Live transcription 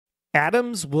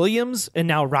Adams, Williams, and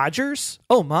now Rodgers?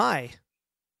 Oh my.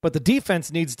 But the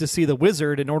defense needs to see the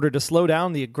wizard in order to slow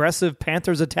down the aggressive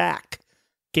Panthers attack.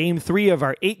 Game 3 of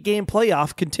our 8-game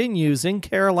playoff continues in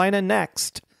Carolina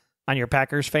next on your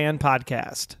Packers Fan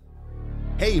Podcast.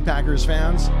 Hey Packers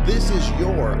fans, this is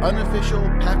your unofficial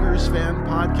Packers Fan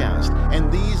Podcast,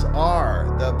 and these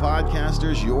are the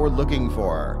podcasters you're looking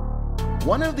for.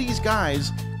 One of these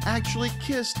guys actually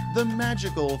kissed the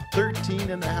magical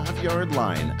 13.5-yard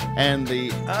line, and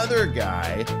the other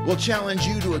guy will challenge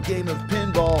you to a game of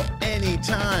pinball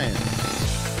anytime.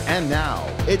 And now,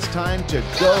 it's time to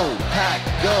Go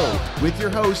Pack Go with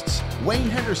your hosts, Wayne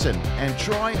Henderson and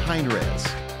Troy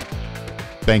Heinrichs.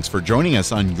 Thanks for joining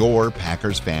us on your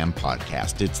Packers Fan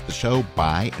Podcast. It's the show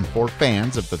by and for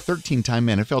fans of the 13-time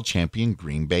NFL champion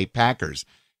Green Bay Packers.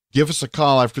 Give us a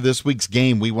call after this week's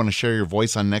game. We want to share your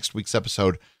voice on next week's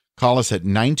episode. Call us at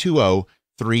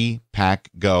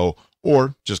 920-3PACK-GO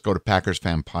or just go to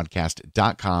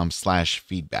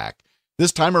PackersFanPodcast.com/feedback.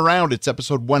 This time around, it's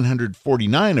episode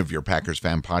 149 of your Packers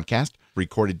Fan Podcast,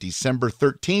 recorded December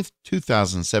 13th,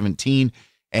 2017,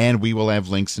 and we will have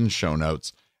links and show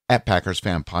notes at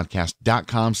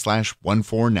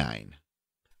PackersFanPodcast.com/149.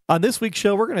 On this week's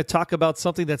show, we're going to talk about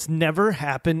something that's never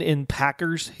happened in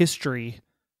Packers history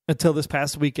until this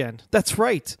past weekend. That's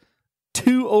right.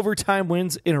 2 overtime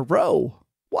wins in a row.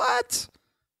 What?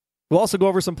 We'll also go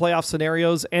over some playoff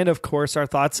scenarios and, of course, our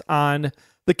thoughts on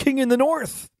the King in the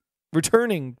North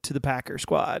returning to the Packer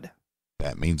squad.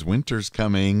 That means winter's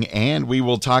coming, and we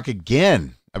will talk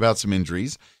again about some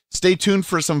injuries. Stay tuned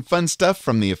for some fun stuff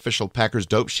from the official Packers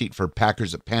dope sheet for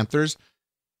Packers at Panthers.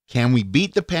 Can we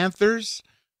beat the Panthers?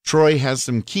 Troy has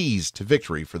some keys to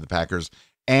victory for the Packers,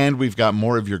 and we've got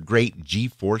more of your great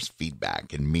G-Force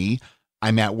feedback. And me,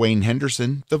 I'm at Wayne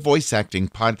Henderson, the voice acting,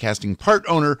 podcasting part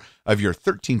owner of your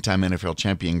 13-time NFL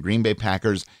champion Green Bay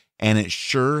Packers, and it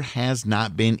sure has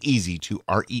not been easy to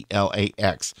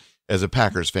RELAX as a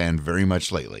Packers fan very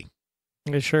much lately.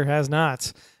 It sure has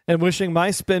not. And wishing my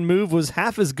spin move was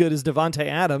half as good as Davante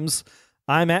Adams,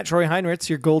 I'm at Troy Heinrichs,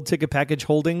 your gold ticket package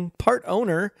holding part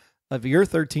owner of your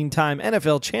 13-time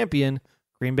NFL champion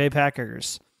Green Bay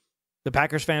Packers. The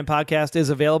Packers Fan Podcast is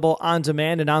available on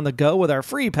demand and on the go with our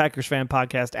free Packers Fan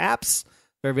Podcast apps.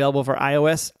 They're available for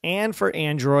iOS and for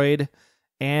Android,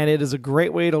 and it is a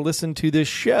great way to listen to this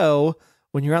show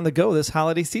when you're on the go this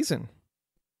holiday season.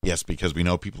 Yes, because we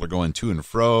know people are going to and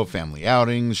fro, family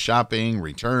outings, shopping,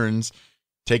 returns.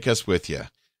 Take us with you.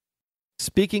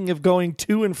 Speaking of going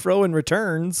to and fro and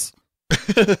returns.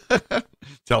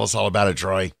 Tell us all about it,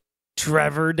 Troy.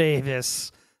 Trevor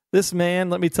Davis. This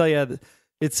man, let me tell you,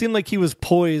 it seemed like he was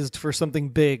poised for something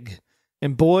big.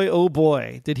 And boy, oh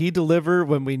boy, did he deliver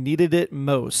when we needed it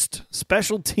most.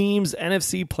 Special Teams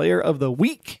NFC Player of the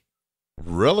Week.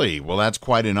 Really? Well, that's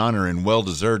quite an honor and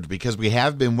well-deserved because we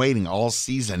have been waiting all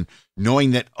season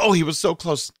knowing that, he was so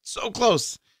close, so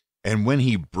close. And when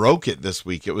he broke it this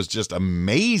week, it was just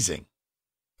amazing.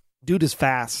 Dude is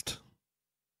fast.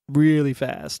 Really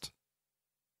fast.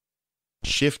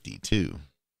 Shifty, too.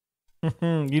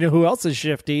 You know who else is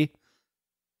shifty?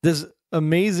 This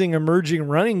amazing emerging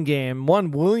running game.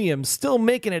 One Williams still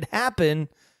making it happen.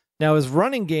 Now, his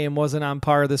running game wasn't on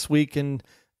par this week, and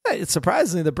it's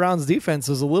surprisingly the Browns' defense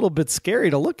was a little bit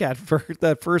scary to look at for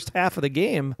that first half of the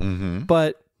game. Mm-hmm.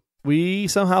 But we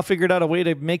somehow figured out a way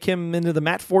to make him into the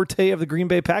Matt Forte of the Green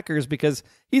Bay Packers because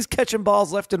he's catching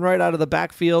balls left and right out of the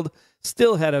backfield.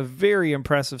 Still had a very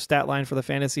impressive stat line for the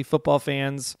fantasy football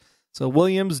fans. So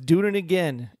Williams doing it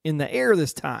again in the air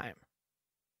this time.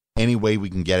 Any way we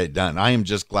can get it done. I am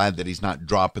just glad that he's not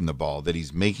dropping the ball, that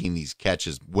he's making these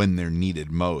catches when they're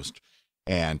needed most.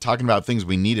 And talking about things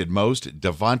we needed most,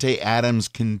 Davante Adams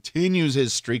continues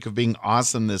his streak of being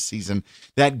awesome this season.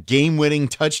 That game-winning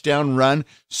touchdown run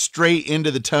straight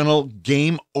into the tunnel,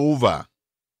 game over.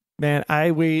 Man,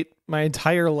 I wait my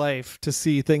entire life to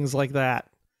see things like that.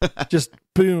 Just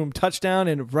boom, touchdown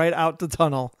and right out the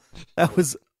tunnel. That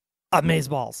was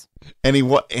amazeballs. And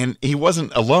he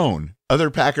wasn't alone.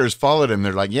 Other Packers followed him.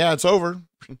 They're like, yeah, it's over.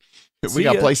 We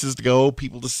got places to go,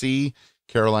 people to see.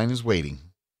 Carolina's waiting.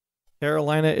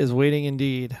 Carolina is waiting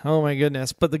indeed. Oh, my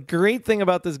goodness. But the great thing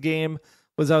about this game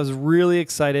was I was really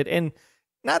excited. And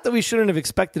not that we shouldn't have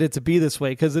expected it to be this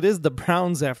way, because it is the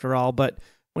Browns after all. But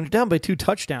when you're down by 2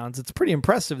 touchdowns, it's pretty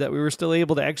impressive that we were still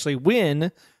able to actually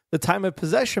win the time of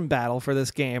possession battle for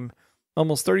this game.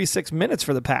 Almost 36 minutes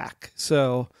for the Pack.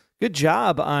 So good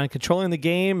job on controlling the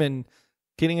game and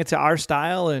getting it to our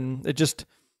style. And it just,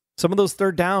 some of those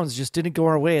third downs just didn't go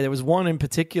our way. There was one in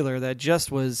particular that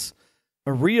just was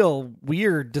a real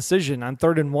weird decision on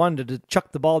 3rd and 1 to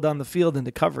chuck the ball down the field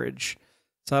into coverage.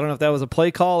 So I don't know if that was a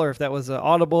play call or if that was an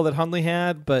audible that Hundley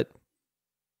had, but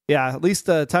yeah, at least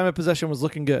the time of possession was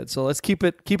looking good. So let's keep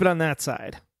it on that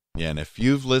side. Yeah, and if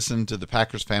you've listened to the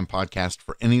Packers Fan Podcast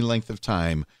for any length of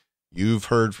time, you've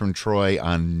heard from Troy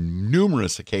on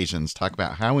numerous occasions talk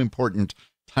about how important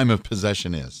time of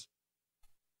possession is.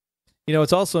 You know,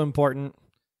 it's also important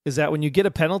is that when you get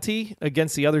a penalty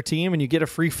against the other team and you get a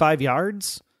free 5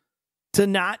 yards, to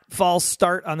not false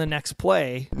start on the next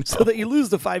play so that you lose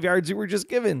the 5 yards you were just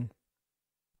given.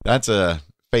 That's a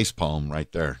facepalm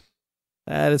right there.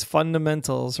 That is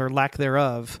fundamentals or lack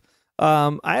thereof.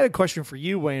 I had a question for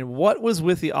you, Wayne. What was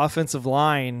with the offensive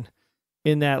line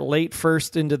in that late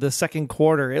first into the second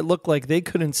quarter? It looked like they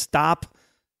couldn't stop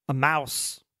a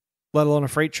mouse, let alone a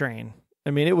freight train.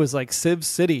 I mean, it was like Civ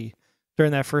City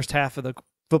during that first half of the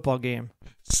football game.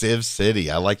 Civ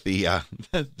City. I like the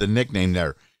the nickname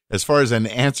there. As far as an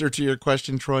answer to your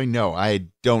question, Troy, no, I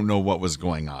don't know what was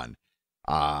going on.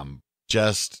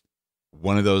 Just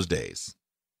one of those days.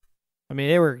 I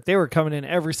mean, they were coming in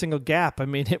every single gap. I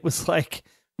mean, it was like,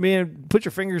 man, put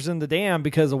your fingers in the dam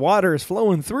because the water is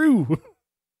flowing through.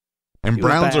 And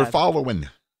Browns are following.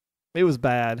 It was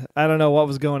bad. I don't know what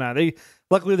was going on.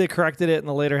 Luckily they corrected it in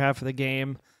the later half of the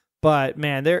game. But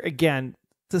man, there again,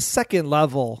 the second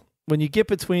level, when you get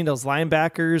between those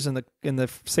linebackers and the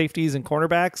safeties and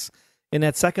cornerbacks, in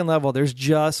that second level, there's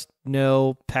just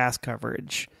no pass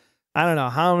coverage. I don't know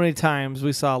how many times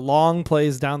we saw long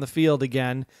plays down the field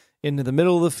again, into the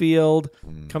middle of the field,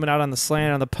 coming out on the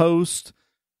slant, on the post.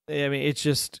 I mean, it's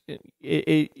just,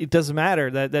 it doesn't matter.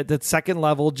 That second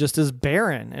level just is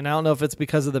barren. And I don't know if it's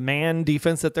because of the man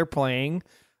defense that they're playing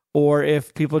or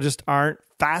if people just aren't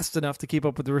fast enough to keep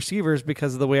up with the receivers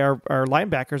because of the way our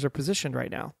linebackers are positioned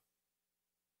right now.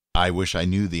 I wish I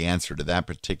knew the answer to that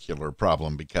particular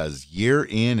problem because year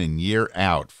in and year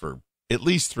out for at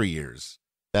least 3 years,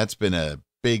 that's been a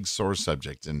big sore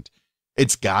subject and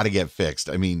it's got to get fixed.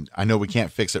 I mean, I know we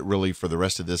can't fix it really for the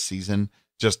rest of this season.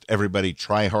 Just everybody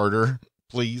try harder,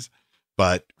 please.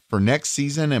 But for next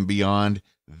season and beyond,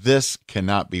 this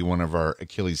cannot be one of our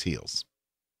Achilles heels.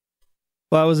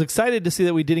 Well, I was excited to see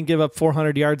that we didn't give up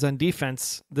 400 yards on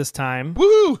defense this time.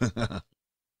 Woo!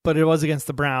 But it was against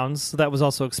the Browns, so that was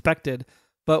also expected.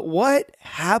 But what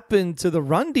happened to the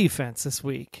run defense this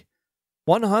week?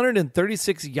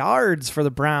 136 yards for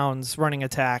the Browns running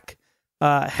attack.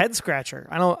 Head scratcher.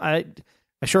 I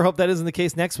sure hope that isn't the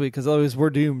case next week because otherwise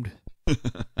we're doomed.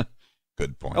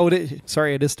 Good point. Oh,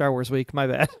 sorry, it is Star Wars week. My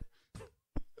bad.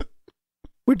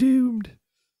 We're doomed.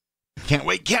 Can't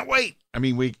wait. I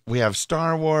mean, we have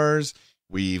Star Wars.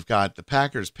 We've got the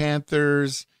Packers,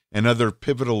 Panthers, and other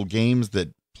pivotal games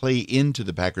that play into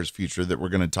the Packers' future that we're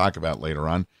going to talk about later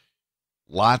on.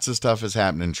 Lots of stuff is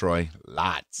happening, Troy.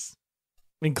 Lots.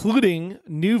 Including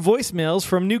new voicemails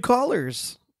from new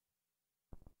callers.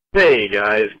 Hey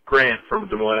guys, Grant from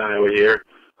Des Moines, Iowa here.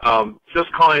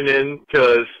 Just calling in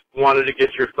because wanted to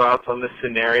get your thoughts on this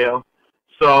scenario.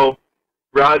 So,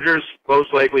 Rodgers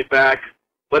most likely back.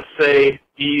 Let's say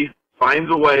he finds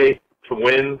a way to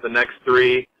win the next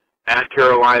 3 at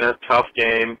Carolina, tough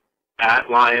game,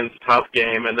 at Lions, tough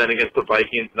game, and then against the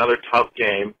Vikings, another tough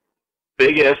game.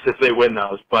 Big ifs if they win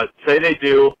those, but say they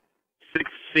do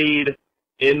succeed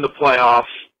in the playoffs.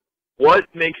 What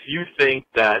makes you think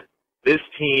that this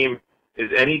team is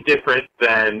any different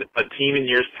than a team in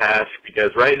years past?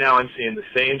 Because right now I'm seeing the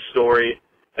same story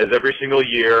as every single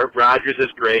year. Rodgers is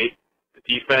great. The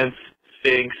defense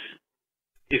stinks.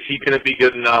 Is he going to be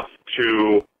good enough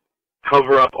to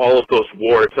cover up all of those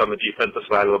warts on the defensive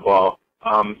side of the ball?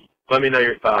 Let me know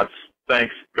your thoughts.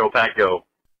 Thanks. Go Pack, go.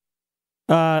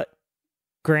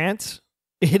 Grant,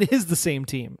 it is the same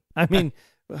team. I mean,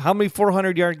 how many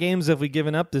 400-yard games have we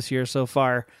given up this year so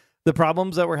far? The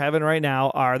problems that we're having right now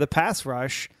are the pass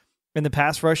rush, and the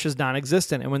pass rush is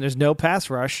non-existent. And when there's no pass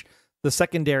rush, the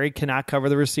secondary cannot cover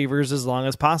the receivers as long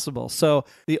as possible. So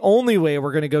the only way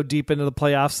we're going to go deep into the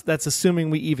playoffs, that's assuming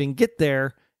we even get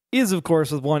there, is, of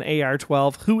course, with one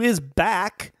AR-12, who is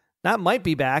back. Not might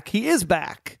be back. He is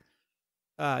back.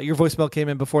 Your voicemail came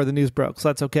in before the news broke, so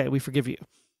that's okay. We forgive you.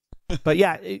 But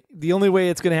yeah, the only way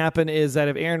it's going to happen is that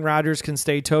if Aaron Rodgers can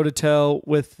stay toe-to-toe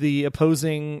with the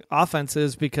opposing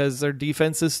offenses because their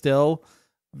defense is still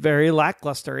very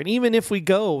lackluster. And even if we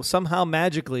go somehow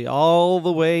magically all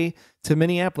the way to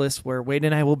Minneapolis, where Wade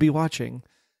and I will be watching,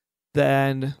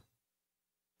 then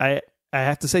I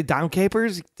have to say, Dom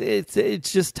Capers,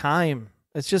 it's just time.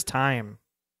 It's just time.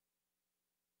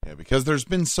 Yeah, because there's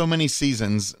been so many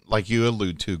seasons, like you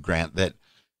allude to, Grant, that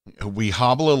we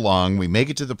hobble along, we make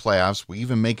it to the playoffs, we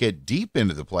even make it deep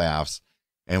into the playoffs,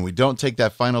 and we don't take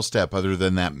that final step other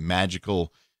than that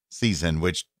magical season,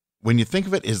 which when you think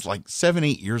of it, is like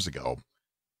 7-8 years ago.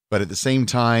 But at the same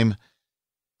time,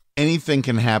 anything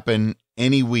can happen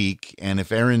any week. And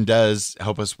if Aaron does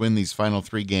help us win these final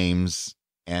 3 games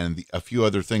and a few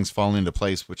other things fall into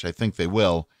place, which I think they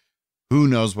will, who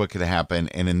knows what could happen.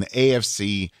 And in the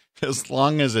AFC, as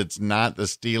long as it's not the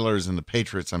Steelers and the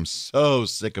Patriots, I'm so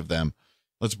sick of them.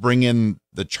 Let's bring in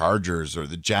the Chargers or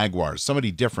the Jaguars.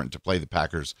 Somebody different to play the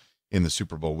Packers in the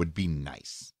Super Bowl would be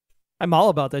nice. I'm all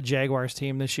about that Jaguars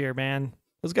team this year, man.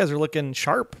 Those guys are looking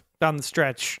sharp down the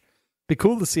stretch. Be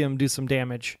cool to see them do some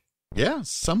damage. Yeah,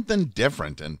 something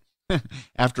different. And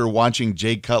after watching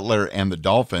Jay Cutler and the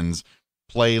Dolphins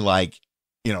play like,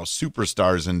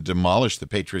 superstars and demolish the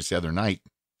Patriots the other night,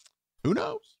 who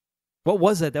knows? What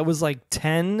was it? That was like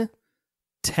 10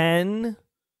 third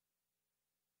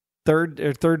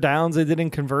downs they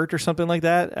didn't convert or something like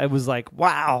that. I was like,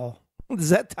 wow, is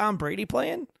that Tom Brady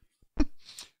playing?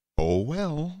 Oh,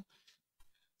 well.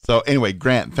 So anyway,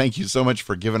 Grant, thank you so much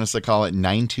for giving us a call at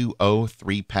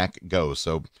 920-3PACK-GO.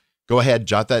 So go ahead,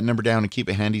 jot that number down and keep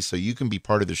it handy so you can be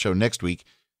part of the show next week.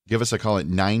 Give us a call at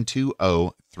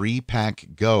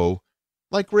 920-3PACK-GO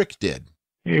like Rick did.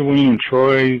 Hey, Wayne and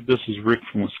Troy, this is Rick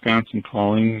from Wisconsin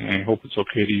calling. I hope it's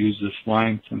okay to use this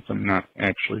line since I'm not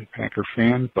actually a Packer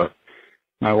fan, but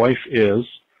my wife is.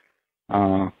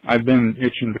 I've been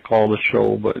itching to call the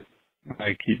show, but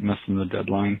I keep missing the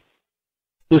deadline.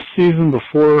 This season,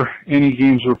 before any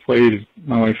games were played,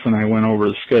 my wife and I went over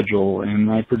the schedule, and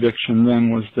my prediction then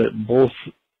was that both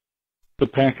the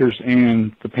Packers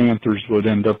and the Panthers would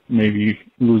end up maybe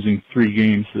losing 3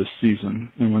 games this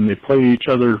season, and when they play each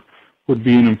other, would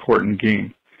be an important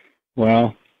game.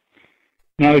 Well,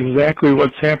 not exactly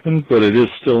what's happened, but it is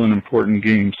still an important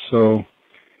game. So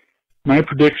my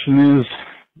prediction is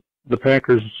the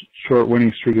Packers' short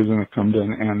winning streak is going to come to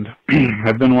an end.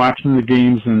 I've been watching the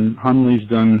games, and Hundley's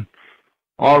done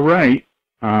all right,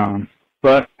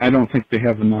 but I don't think they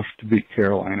have enough to beat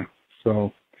Carolina.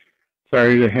 So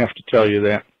sorry to have to tell you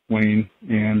that, Wayne.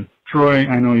 And Troy,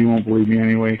 I know you won't believe me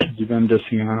anyway because you've been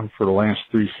dissing on them for the last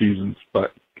 3 seasons,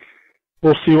 but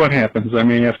we'll see what happens. I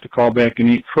may have to call back and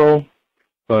eat crow,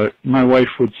 but my wife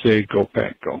would say, go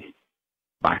Pack, go.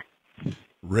 Bye.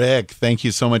 Rick, thank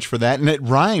you so much for that. And it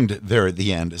rhymed there at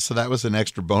the end, so that was an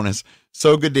extra bonus.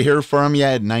 So good to hear from you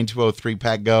at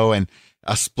 920-3PACK-GO, and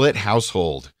a split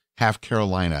household, half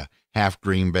Carolina, half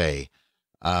Green Bay.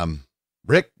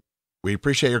 Rick, we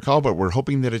appreciate your call, but we're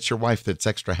hoping that it's your wife that's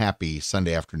extra happy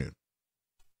Sunday afternoon.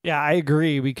 Yeah, I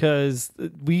agree, because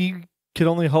we could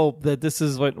only hope that this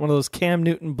is one of those Cam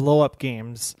Newton blow-up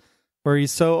games where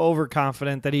he's so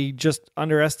overconfident that he just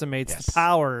underestimates the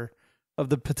power of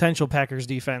the potential Packers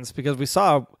defense, because we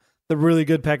saw the really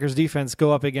good Packers defense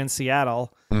go up against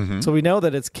Seattle. Mm-hmm. So we know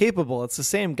that it's capable. It's the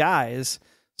same guys.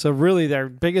 So really their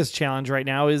biggest challenge right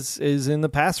now is in the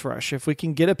pass rush. If we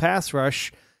can get a pass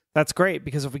rush, that's great,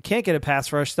 because if we can't get a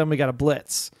pass rush, then we got to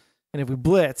blitz. And if we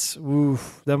blitz, then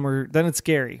it's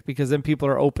scary, because then people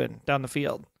are open down the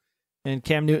field and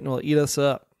Cam Newton will eat us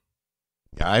up.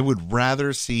 Yeah, I would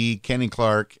rather see Kenny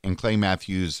Clark and Clay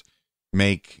Matthews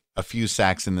make a few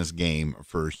sacks in this game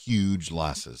for huge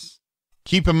losses.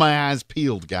 Keeping my eyes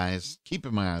peeled, guys.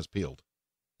 Keeping my eyes peeled.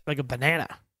 Like a banana.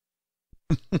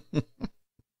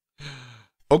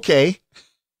 Okay.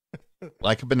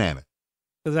 Like a banana.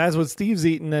 Because that's what Steve's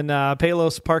eating in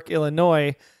Palos Park,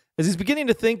 Illinois, as he's beginning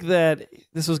to think that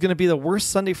this was going to be the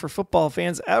worst Sunday for football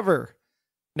fans ever.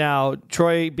 Now,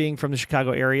 Troy, being from the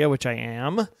Chicago area, which I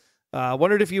am,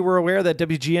 wondered if you were aware that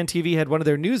WGN-TV had one of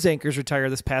their news anchors retire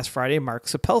this past Friday, Mark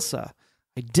Sapelsa.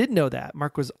 I did know that.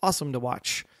 Mark was awesome to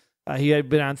watch. He had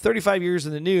been on 35 years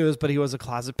in the news, but he was a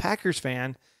closet Packers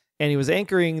fan, and he was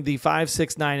anchoring the 5,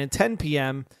 6, 9, and 10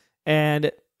 p.m.,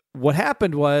 and what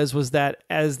happened was that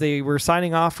as they were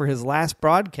signing off for his last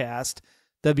broadcast,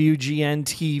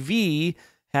 WGN-TV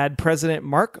had President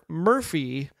Mark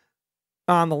Murphy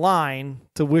on the line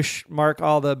to wish Mark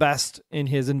all the best in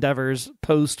his endeavors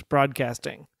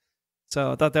post-broadcasting.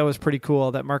 So I thought that was pretty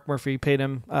cool that Mark Murphy paid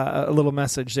him a little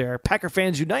message there. Packer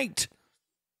fans unite!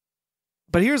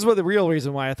 But here's the real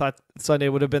reason why I thought Sunday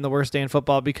would have been the worst day in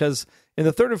football, because in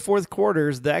the third and fourth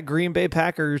quarters, that Green Bay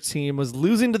Packers team was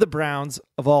losing to the Browns,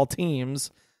 of all teams,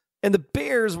 and the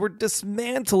Bears were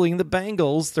dismantling the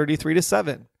Bengals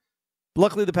 33-7.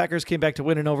 Luckily, the Packers came back to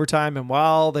win in overtime, and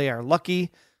while they are lucky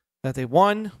that they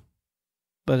won,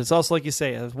 but it's also like you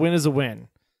say, a win is a win.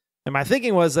 And my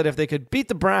thinking was that if they could beat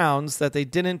the Browns, that they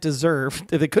didn't deserve,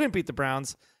 if they couldn't beat the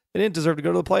Browns, they didn't deserve to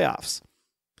go to the playoffs.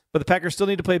 But the Packers still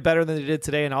need to play better than they did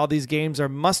today, and all these games are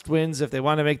must-wins if they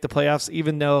want to make the playoffs,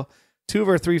 even though 2 of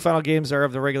our 3 final games are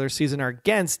of the regular season are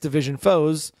against division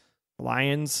foes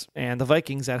Lions and the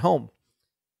Vikings at home.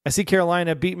 I see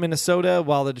Carolina beat Minnesota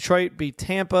while the Detroit beat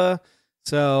Tampa.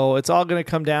 So it's all going to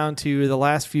come down to the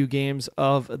last few games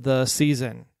of the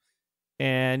season.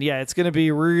 And yeah, it's going to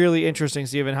be really interesting,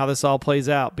 Steven, how this all plays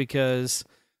out, because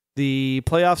the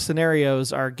playoff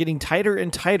scenarios are getting tighter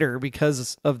and tighter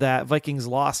because of that Vikings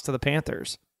loss to the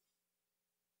Panthers.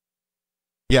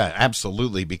 Yeah,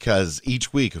 absolutely, because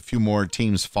each week a few more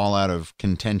teams fall out of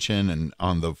contention, and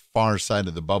on the far side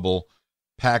of the bubble,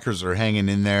 Packers are hanging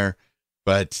in there.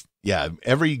 But yeah,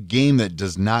 every game that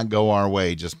does not go our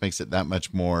way just makes it that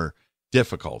much more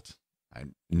difficult.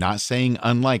 I'm not saying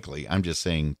unlikely, I'm just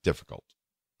saying difficult.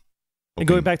 And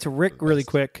going back to Rick really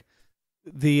quick,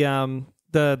 the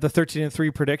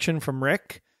 13-3 prediction from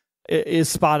Rick is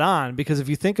spot on, because if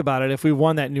you think about it, if we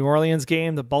won that New Orleans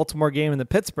game, the Baltimore game, and the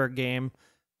Pittsburgh game,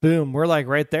 boom, we're like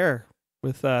right there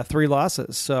with 3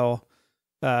 losses. So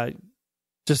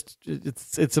just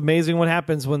it's amazing what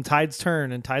happens when tides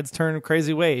turn, and tides turn in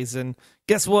crazy ways. And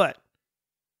guess what?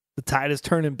 The tide is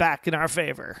turning back in our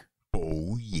favor.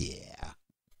 Oh, yeah.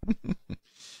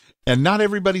 And not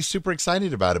everybody's super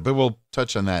excited about it, but we'll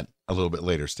touch on that a little bit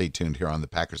later. Stay tuned here on the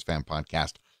Packers Fan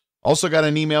Podcast. Also got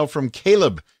an email from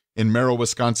Caleb in Merrill,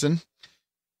 Wisconsin.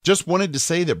 Just wanted to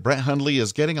say that Brett Hundley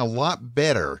is getting a lot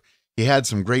better. He had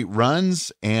some great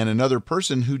runs, and another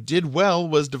person who did well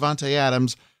was Devontae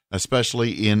Adams,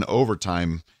 especially in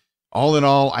overtime. All in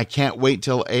all, I can't wait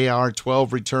till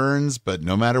AR-12 returns, but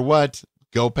no matter what,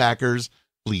 go Packers,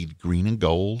 bleed green and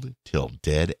gold till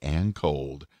dead and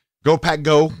cold. Go Pack,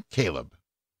 go, Caleb.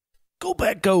 Go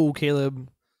Pack, go,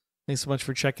 Caleb. Thanks so much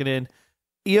for checking in.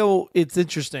 It's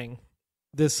interesting.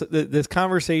 This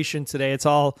conversation today, it's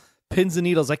all pins and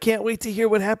needles. I can't wait to hear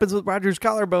what happens with Rodgers'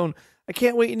 collarbone. I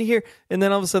can't wait to hear. And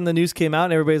then all of a sudden the news came out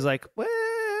and everybody's like,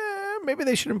 well, maybe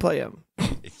they shouldn't play him.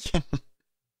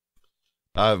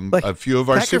 A few of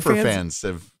our Packer super fans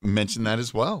have mentioned that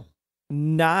as well.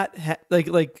 Not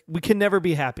like we can never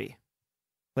be happy.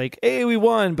 Like, hey, we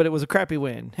won, but it was a crappy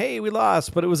win. Hey, we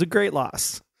lost, but it was a great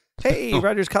loss. Hey,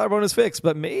 Rodgers' collarbone is fixed,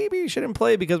 but maybe you shouldn't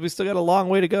play because we still got a long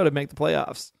way to go to make the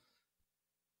playoffs.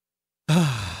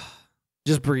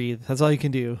 Just breathe. That's all you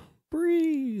can do.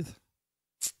 Breathe.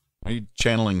 Are you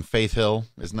channeling Faith Hill?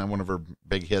 Isn't that one of her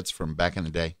big hits from back in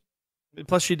the day?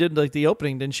 Plus, she did like the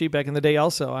opening, didn't she, back in the day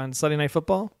also on Sunday Night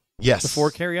Football? Yes.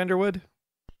 Before Carrie Underwood?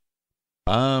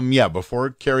 Yeah, before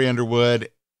Carrie Underwood,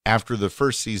 after the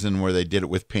first season where they did it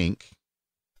with Pink.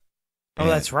 Oh,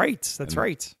 that's right. That's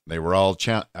right. They were all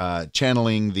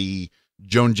channeling the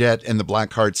Joan Jett and the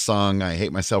Blackhearts song, I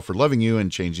Hate Myself for Loving You,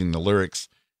 and changing the lyrics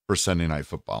for Sunday Night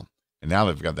Football. And now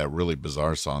they've got that really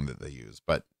bizarre song that they use.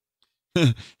 But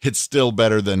it's still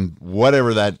better than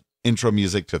whatever that intro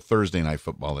music to Thursday Night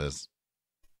Football is.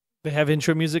 They have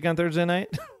intro music on Thursday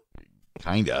night?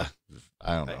 Kinda.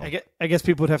 I don't know. I guess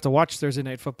people would have to watch Thursday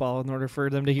Night Football in order for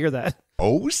them to hear that.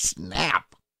 Oh,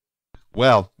 snap.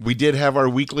 Well, we did have our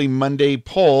weekly Monday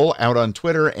poll out on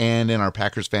Twitter and in our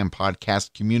Packers Fan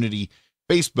Podcast community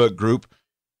Facebook group,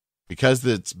 because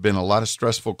it's been a lot of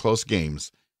stressful close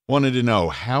games. Wanted to know,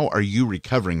 how are you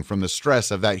recovering from the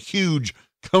stress of that huge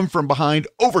come-from-behind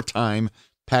overtime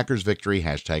Packers victory?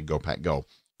 Hashtag GoPackGo.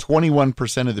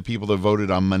 21% of the people that voted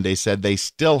on Monday said they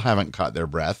still haven't caught their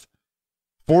breath.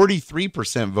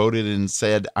 43% voted and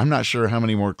said, I'm not sure how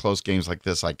many more close games like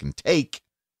this I can take.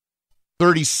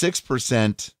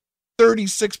 36%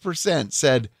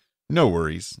 said, no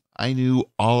worries. I knew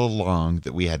all along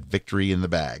that we had victory in the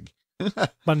bag.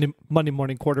 Monday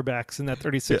morning quarterbacks in that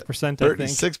 36%, I think.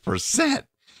 36%.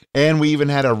 And we even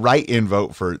had a write-in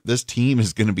vote for this team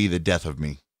is going to be the death of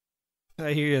me.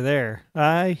 I hear you there.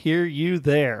 I hear you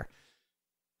there.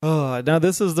 Oh, now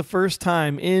this is the first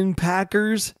time in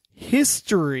Packers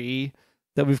history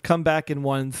that we've come back and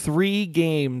won 3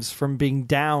 games from being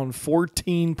down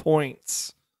 14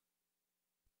 points.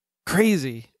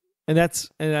 Crazy. And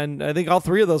I think all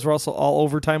 3 of those were also all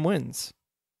overtime wins.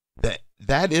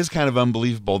 That is kind of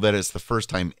unbelievable that it's the first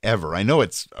time ever. I know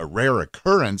it's a rare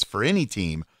occurrence for any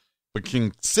team, but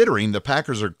considering the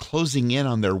Packers are closing in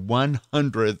on their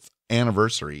 100th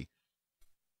anniversary,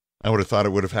 I would have thought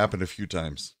it would have happened a few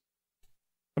times.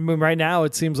 I mean, right now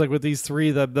it seems like with these 3,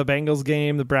 the Bengals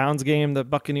game, the Browns game, the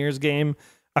Buccaneers game,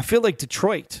 I feel like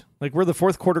Detroit. Like we're the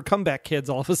fourth quarter comeback kids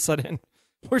all of a sudden.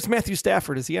 Where's Matthew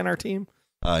Stafford? Is he on our team?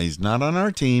 He's not on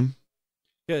our team.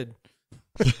 Good.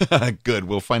 Good.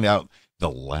 We'll find out the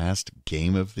last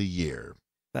game of the year.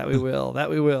 That we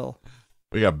will.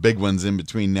 We got big ones in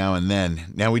between now and then.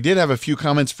 Now, we did have a few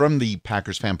comments from the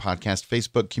Packers Fan Podcast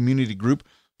Facebook community group.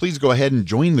 Please go ahead and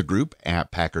join the group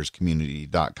at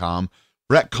packerscommunity.com.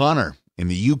 Brett Connor in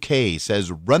the UK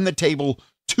says, run the table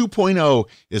 2.0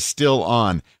 is still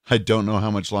on. I don't know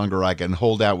how much longer I can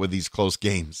hold out with these close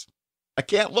games. I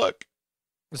can't look.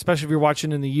 Especially if you're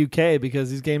watching in the UK, because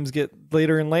these games get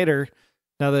later and later.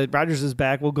 Now that Rodgers is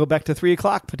back, we'll go back to 3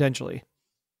 o'clock potentially.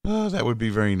 Oh, that would be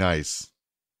very nice.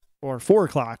 Or 4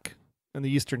 o'clock in the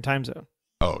Eastern time zone.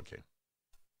 Oh, okay.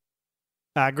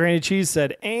 Granny Cheese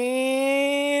said,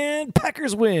 and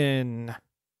Packers win.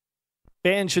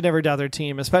 Fans should never doubt their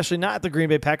team, especially not the Green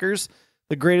Bay Packers,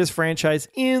 the greatest franchise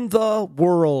in the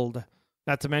world.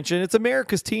 Not to mention, it's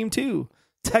America's team too.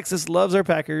 Texas loves our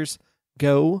Packers.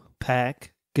 Go,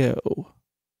 Pack, go.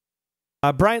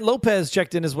 Bryant Lopez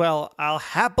checked in as well. I'll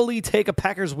happily take a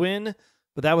Packers win,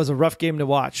 but that was a rough game to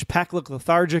watch. Pack looked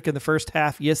lethargic in the first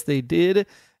half. Yes, they did.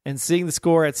 And seeing the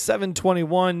score at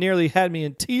 7:21 nearly had me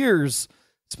in tears,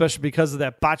 especially because of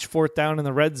that botched 4th down in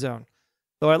the red zone.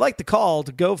 Though I like the call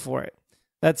to go for it.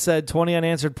 That said, 20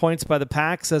 unanswered points by the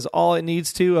Pack says all it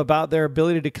needs to about their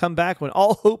ability to come back when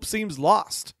all hope seems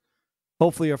lost.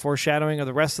 Hopefully a foreshadowing of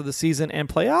the rest of the season and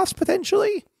playoffs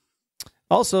potentially.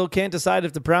 Also, can't decide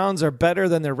if the Browns are better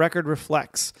than their record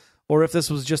reflects, or if this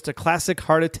was just a classic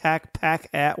heart attack Pack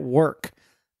at work.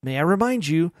 May I remind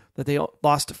you that they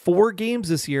lost 4 games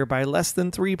this year by less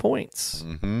than 3 points.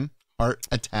 Mm-hmm. Heart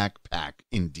attack Pack,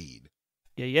 indeed.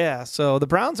 Yeah. So the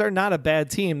Browns are not a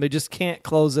bad team. They just can't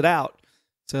close it out.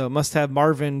 So must have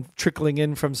Marvin trickling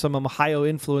in from some Ohio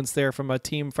influence there from a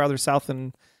team farther south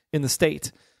in the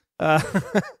state. In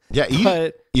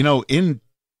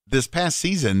this past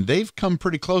season, they've come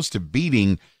pretty close to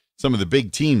beating some of the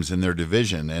big teams in their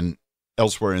division and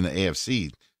elsewhere in the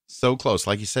AFC. So close.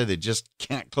 Like you said, they just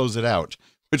can't close it out,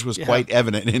 which was quite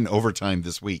evident in overtime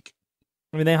this week.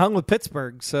 I mean, they hung with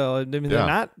Pittsburgh, so I mean,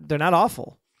 they're not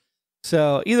awful.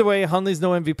 So either way, Hundley's no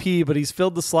MVP, but he's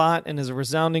filled the slot and is a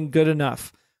resounding good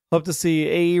enough. Hope to see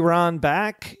Aaron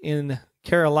back in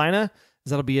Carolina, as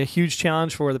that'll be a huge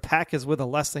challenge for where the Pack is with a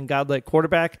less than godlike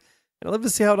quarterback. And I'd love to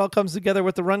see how it all comes together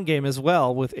with the run game as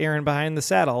well, with Aaron behind the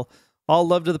saddle. All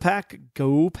love to the Pack.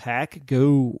 Go, Pack,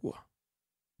 go.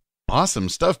 Awesome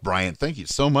stuff, Bryant. Thank you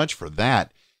so much for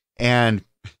that. And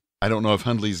I don't know if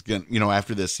Hundley's going to,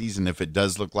 after this season, if it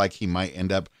does look like he might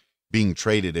end up being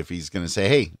traded, if he's going to say,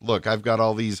 hey, look, I've got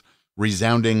all these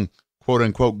resounding, quote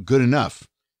unquote, good enough.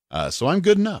 So I'm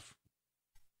good enough.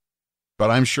 But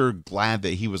I'm sure glad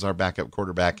that he was our backup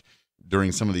quarterback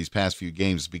during some of these past few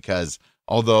games, because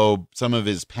although some of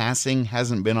his passing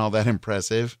hasn't been all that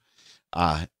impressive,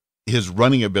 his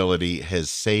running ability has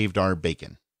saved our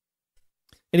bacon.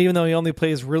 And even though he only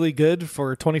plays really good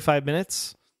for 25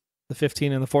 minutes, the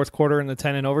 15 in the fourth quarter and the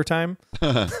 10 in overtime,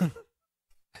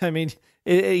 I mean,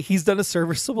 he's done a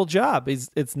serviceable job.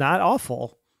 It's not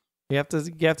awful. You have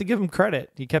to give him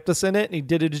credit. He kept us in it, and he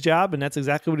did his job, and that's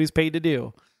exactly what he's paid to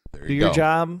do. Do your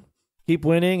job, keep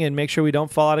winning, and make sure we don't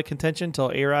fall out of contention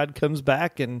until A-Rod comes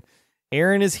back. And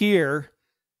Aaron is here,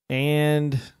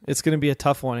 and it's going to be a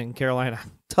tough one in Carolina.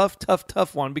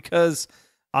 Tough one, because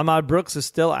Ahmad Brooks is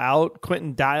still out.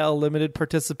 Quentin Dial, limited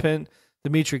participant.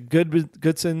 Dimitri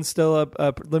Goodson, still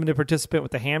a limited participant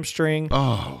with the hamstring.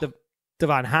 Oh.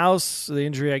 Devon House, the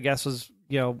injury, I guess, was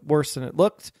worse than it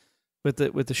looked with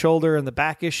the shoulder and the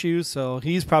back issues, so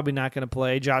he's probably not going to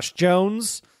play. Josh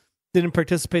Jones didn't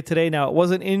participate today. Now, it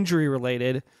wasn't injury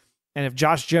related, and if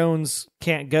Josh Jones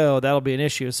can't go, that'll be an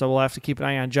issue, so we'll have to keep an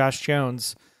eye on Josh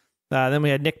Jones. Then we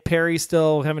had Nick Perry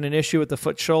still having an issue with the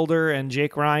foot shoulder, and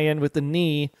Jake Ryan with the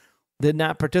knee did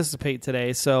not participate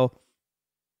today. So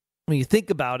when you think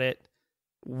about it,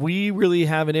 we really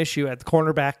have an issue at the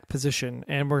cornerback position,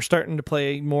 and we're starting to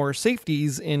play more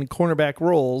safeties in cornerback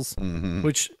roles,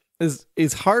 which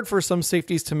is hard for some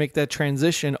safeties to make that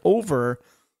transition over.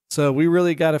 So we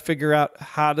really got to figure out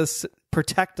how to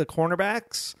protect the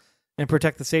cornerbacks and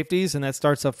protect the safeties, and that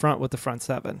starts up front with the front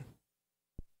seven.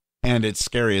 And it's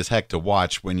scary as heck to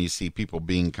watch when you see people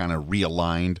being kind of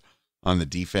realigned on the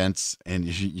defense, and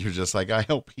you're just like, I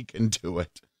hope he can do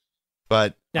it.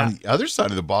 But on the other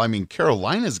side of the ball, I mean,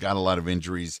 Carolina's got a lot of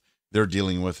injuries they're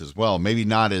dealing with as well. Maybe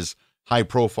not as high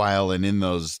profile and in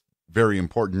those very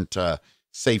important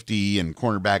safety and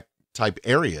cornerback type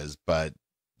areas, but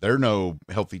they're no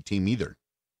healthy team either.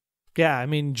 Yeah, I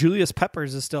mean, Julius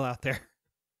Peppers is still out there,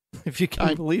 if you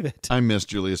can believe it. I miss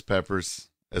Julius Peppers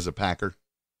as a Packer.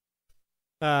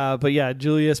 But yeah,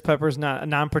 Julius Peppers, not a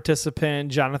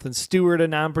non-participant. Jonathan Stewart, a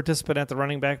non-participant at the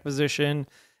running back position.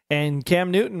 And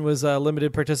Cam Newton was a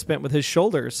limited participant with his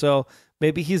shoulder. So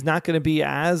maybe he's not going to be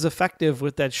as effective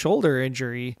with that shoulder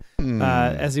injury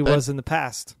as he was in the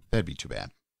past. That'd be too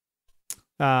bad.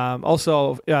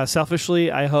 Also,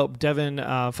 selfishly, I hope Devin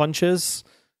Funches,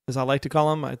 as I like to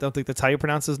call him. I don't think that's how you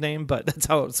pronounce his name, but that's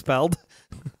how it's spelled.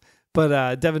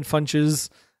 but Devin Funches,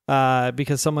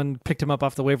 because someone picked him up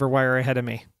off the waiver wire ahead of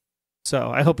me.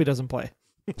 So I hope he doesn't play.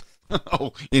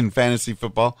 Oh, in fantasy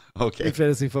football? Okay. In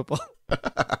fantasy football.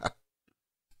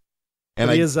 And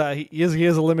he is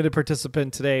a limited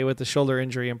participant today with the shoulder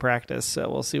injury in practice, so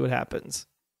we'll see what happens.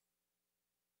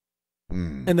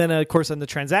 And then, of course, on the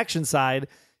transaction side,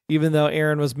 even though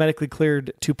Aaron was medically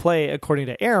cleared to play, according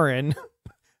to Aaron,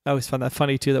 I always found that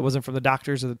funny, too. That wasn't from the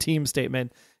doctors or the team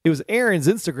statement. It was Aaron's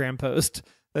Instagram post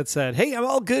that said, "Hey, I'm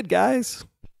all good, guys."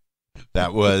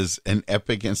 That was an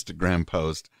epic Instagram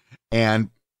post. And,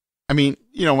 I mean,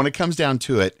 when it comes down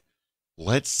to it,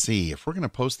 let's see. If we're going to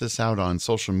post this out on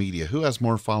social media, who has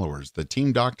more followers, the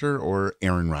team doctor or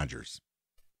Aaron Rodgers?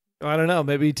 I don't know.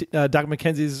 Maybe Doc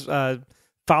McKenzie's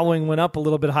following went up a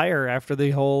little bit higher after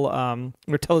the whole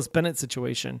Martellus Bennett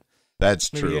situation.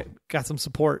 That's Maybe true. Got some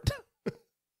support.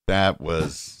 That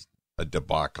was a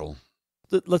debacle.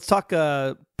 Let's talk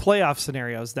playoff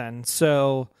scenarios then.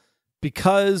 So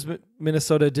because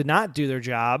Minnesota did not do their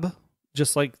job,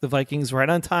 just like the Vikings, right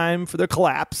on time for their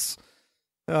collapse.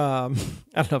 I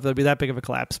don't know if that'd be that big of a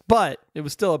collapse, but it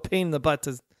was still a pain in the butt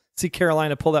to see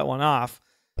Carolina pull that one off.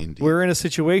 Indeed. We're in a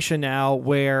situation now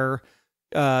where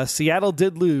Seattle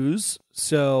did lose,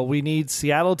 so we need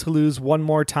Seattle to lose one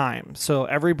more time. So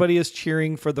everybody is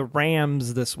cheering for the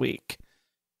Rams this week.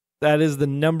 That is the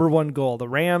number one goal. The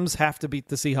Rams have to beat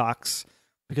the Seahawks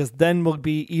because then we'll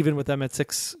be even with them at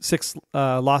six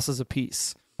losses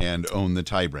apiece. And own the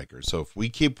tiebreaker. So if we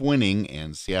keep winning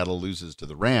and Seattle loses to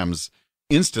the Rams,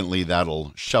 instantly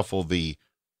that'll shuffle the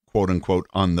quote-unquote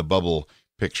on the bubble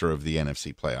picture of the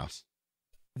NFC playoffs.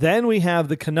 Then we have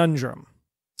the conundrum.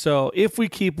 So if we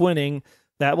keep winning,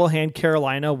 that will hand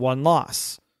Carolina one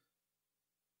loss.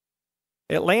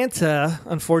 Atlanta,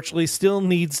 unfortunately, still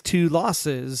needs 2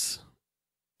 losses.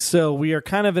 So we are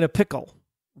kind of in a pickle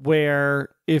where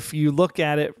if you look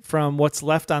at it from what's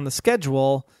left on the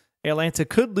schedule, Atlanta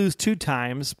could lose 2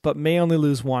 times, but may only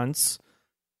lose once.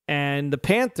 And the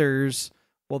Panthers,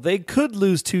 well, they could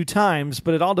lose 2 times,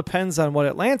 but it all depends on what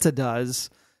Atlanta does.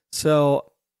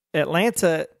 So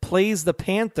Atlanta plays the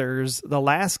Panthers the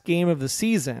last game of the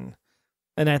season.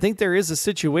 And I think there is a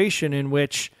situation in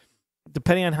which,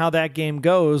 depending on how that game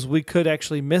goes, we could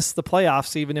actually miss the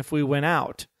playoffs even if we win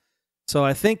out. So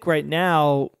I think right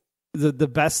now, the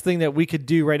best thing that we could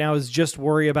do right now is just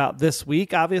worry about this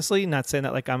week, obviously. Not saying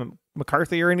that like I'm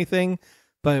McCarthy or anything,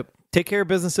 but take care of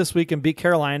business this week and beat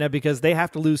Carolina because they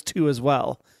have to lose 2 as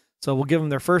well. So we'll give them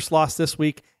their first loss this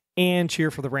week and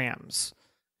cheer for the Rams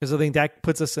because I think that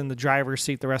puts us in the driver's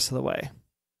seat the rest of the way.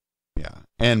 Yeah.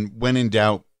 And when in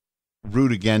doubt,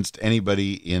 root against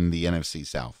anybody in the NFC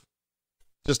South.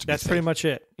 Just to be That's safe. pretty much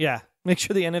it. Yeah. Make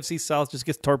sure the NFC South just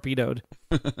gets torpedoed.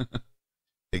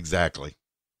 Exactly.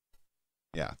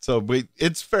 Yeah. So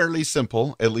it's fairly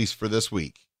simple, at least for this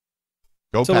week.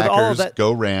 Go So with all Packers, of that-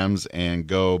 go Rams, and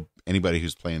go anybody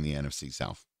who's playing the NFC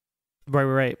South.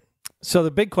 Right. So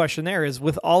the big question there is,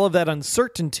 with all of that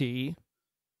uncertainty,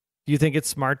 do you think it's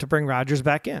smart to bring Rodgers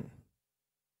back in?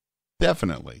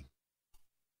 Definitely.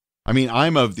 I mean,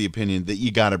 I'm of the opinion that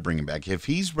you got to bring him back. If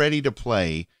he's ready to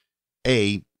play,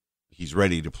 he's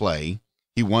ready to play.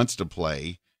 He wants to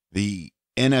play. The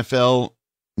NFL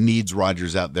needs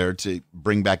Rodgers out there to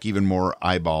bring back even more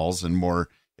eyeballs and more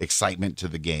excitement to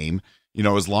the game.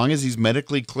 As long as he's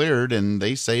medically cleared and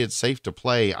they say it's safe to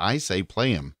play, I say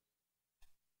play him.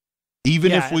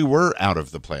 Even if we were out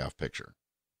of the playoff picture.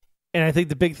 And I think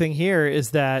the big thing here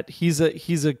is that he's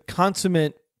a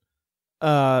consummate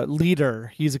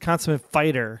leader. He's a consummate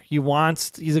fighter.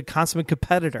 He's a consummate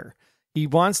competitor. He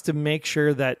wants to make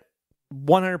sure that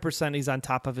 100% he's on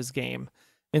top of his game.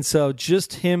 And so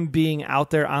just him being out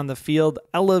there on the field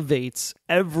elevates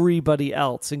everybody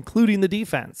else, including the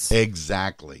defense.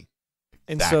 Exactly.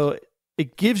 And so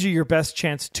it gives you your best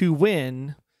chance to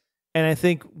win. And I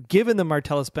think given the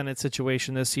Martellus Bennett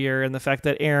situation this year and the fact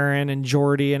that Aaron and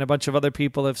Jordy and a bunch of other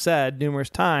people have said numerous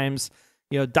times,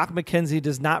 Doc McKenzie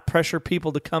does not pressure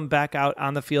people to come back out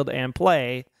on the field and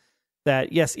play.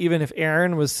 That, yes, even if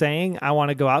Aaron was saying, I want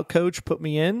to go out, coach, put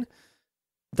me in,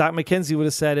 Doc McKenzie would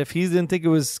have said if he didn't think it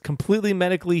was completely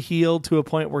medically healed to a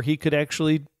point where he could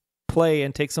actually play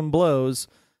and take some blows,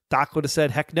 Doc would have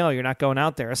said, heck no, you're not going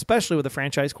out there, especially with a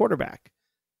franchise quarterback.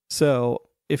 So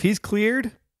if he's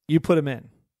cleared, you put him in.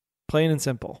 Plain and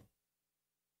simple.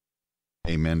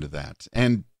 Amen to that.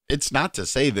 And it's not to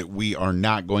say that we are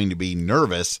not going to be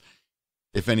nervous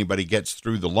if anybody gets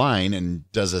through the line and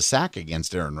does a sack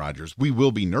against Aaron Rodgers. We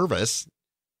will be nervous,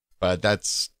 but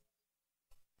that's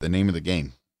the name of the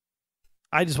game.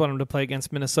 I just want him to play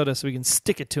against Minnesota so we can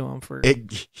stick it to him for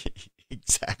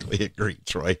Exactly agree,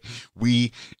 Troy.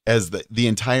 We, as the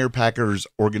entire Packers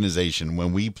organization,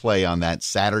 when we play on that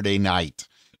Saturday night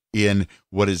in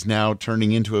what is now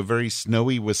turning into a very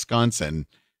snowy Wisconsin,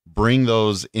 bring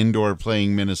those indoor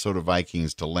playing Minnesota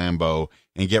Vikings to Lambeau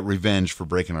and get revenge for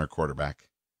breaking our quarterback.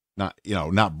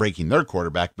 Not breaking their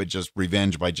quarterback, but just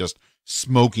revenge by just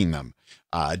smoking them,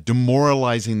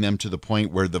 demoralizing them to the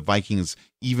point where the Vikings,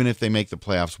 even if they make the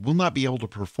playoffs, will not be able to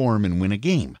perform and win a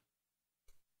game.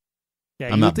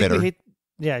 Yeah, I'm not bitter.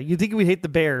 You think we hate the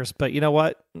Bears, but you know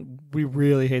what? We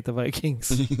really hate the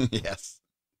Vikings. Yes.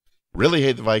 Really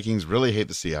hate the Vikings, really hate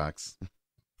the Seahawks.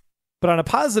 But on a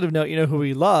positive note, you know who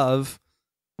we love?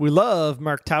 We love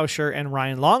Mark Tauscher and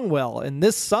Ryan Longwell. And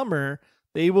this summer,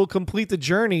 they will complete the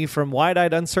journey from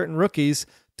wide-eyed, uncertain rookies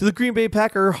to the Green Bay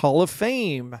Packer Hall of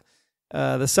Fame.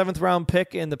 The 7th-round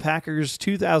pick in the Packers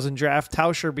 2000 draft,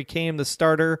 Tauscher became the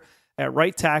starter at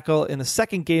right tackle in the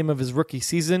second game of his rookie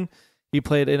season. He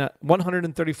played in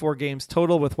 134 games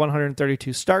total with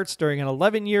 132 starts during an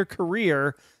 11-year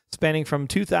career spanning from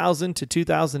 2000 to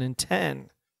 2010.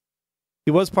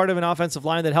 He was part of an offensive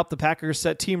line that helped the Packers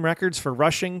set team records for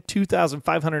rushing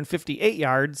 2,558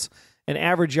 yards and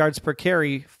average yards per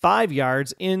carry 5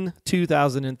 yards in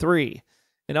 2003,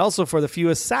 and also for the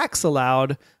fewest sacks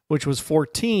allowed, which was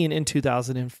 14 in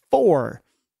 2004.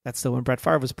 That's still when Brett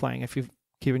Favre was playing, if you've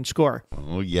keeping score.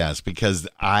 Oh, yes, because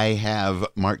I have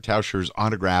Mark Tauscher's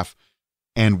autograph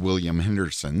and William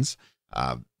Henderson's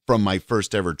from my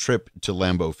first ever trip to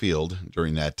Lambeau Field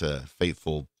during that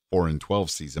fateful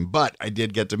 4-12 season. But I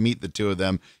did get to meet the two of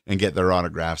them and get their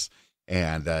autographs.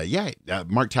 And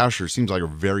Mark Tauscher seems like a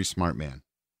very smart man.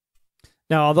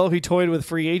 Now, although he toyed with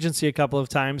free agency a couple of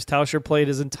times, Tauscher played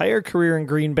his entire career in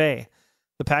Green Bay.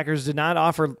 The Packers did not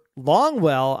offer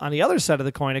Longwell, on the other side of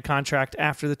the coin, a contract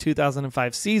after the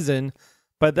 2005 season,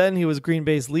 but then he was Green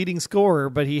Bay's leading scorer,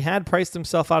 but he had priced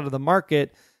himself out of the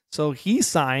market, so he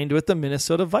signed with the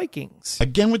Minnesota Vikings.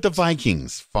 Again with the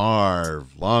Vikings, Favre,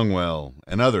 Longwell,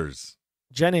 and others.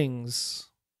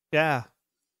 Jennings. Yeah.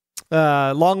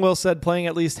 Longwell said playing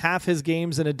at least half his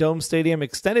games in a dome stadium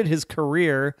extended his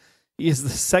career. He is the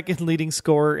second leading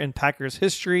scorer in Packers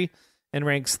history and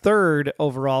ranks 3rd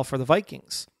overall for the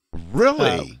Vikings.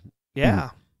 Really?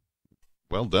 Yeah.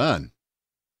 Well done.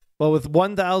 Well, with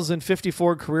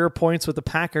 1,054 career points with the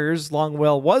Packers,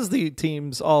 Longwell was the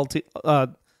team's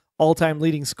all-time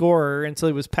leading scorer until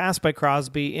he was passed by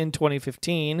Crosby in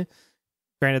 2015.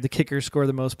 Granted, the kickers score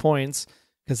the most points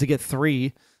because they get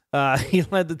 3. He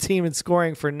led the team in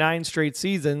scoring for 9 straight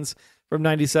seasons from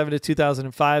 97 to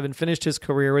 2005 and finished his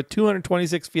career with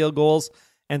 226 field goals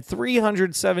and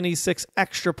 376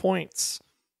 extra points.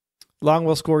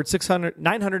 Longwell scored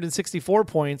 964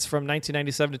 points from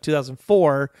 1997 to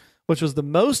 2004, which was the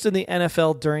most in the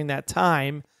NFL during that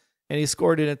time, and he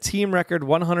scored in a team record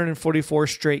 144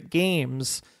 straight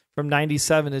games from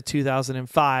 97 to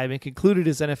 2005 and concluded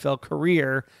his NFL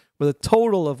career with a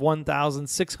total of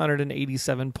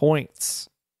 1,687 points.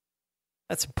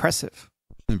 That's impressive.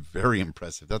 Very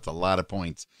impressive. That's a lot of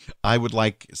points. I would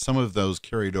like some of those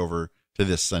carried over to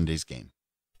this Sunday's game.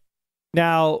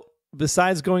 Now,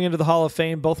 besides going into the Hall of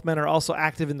Fame, both men are also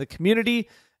active in the community,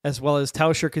 as well as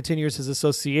Tauscher continues his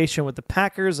association with the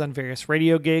Packers on various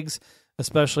radio gigs,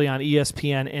 especially on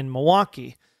ESPN in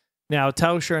Milwaukee. Now,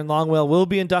 Tauscher and Longwell will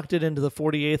be inducted into the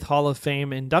 48th Hall of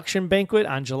Fame induction banquet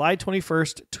on July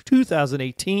 21st,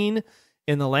 2018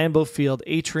 in the Lambeau Field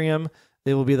atrium.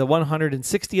 They will be the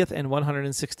 160th and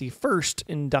 161st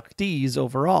inductees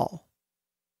overall.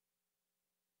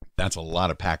 That's a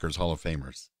lot of Packers Hall of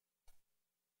Famers.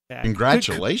 Yeah,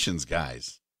 congratulations,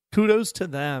 guys. Kudos to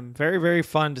them. Very, very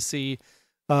fun to see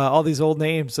all these old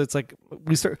names. It's like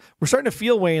we're starting to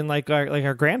feel Wayne like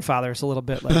our grandfathers a little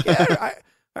bit. Like, yeah,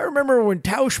 I remember when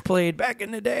Tausch played back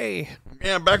in the day.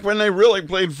 Yeah, back when they really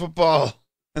played football.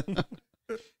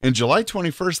 And July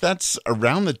 21st, that's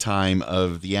around the time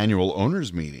of the annual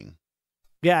owners meeting.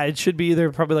 Yeah, it should be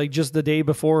either probably like just the day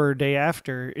before or day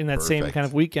after in that same kind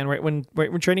of weekend, right when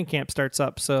training camp starts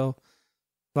up. So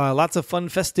lots of fun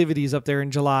festivities up there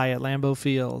in July at Lambeau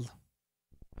Field.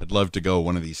 I'd love to go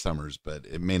one of these summers, but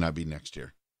it may not be next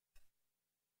year.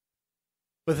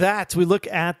 With that, we look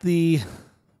at the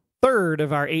 3rd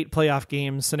of our 8 playoff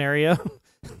games scenario.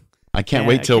 I can't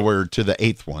wait till we're to the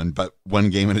 8th one, but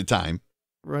one game at a time.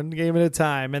 One game at a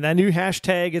time. And that new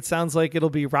hashtag, it sounds like it'll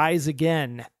be Rise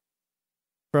Again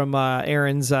from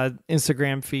Aaron's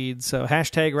Instagram feed. So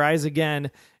hashtag Rise Again.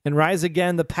 And Rise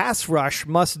Again, the pass rush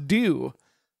must do.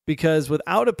 Because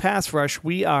without a pass rush,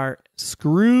 we are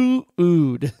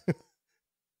screwed.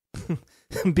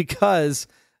 Because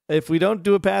if we don't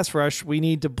do a pass rush, we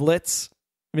need to blitz.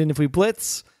 I mean, if we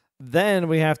blitz, Then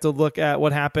we have to look at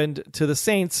what happened to the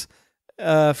Saints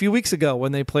a few weeks ago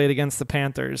when they played against the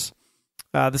Panthers.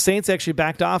 The Saints actually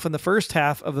backed off in the first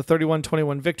half of the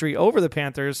 31-21 victory over the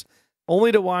Panthers,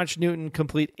 only to watch Newton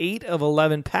complete 8 of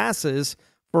 11 passes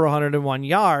for 101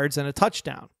 yards and a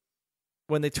touchdown.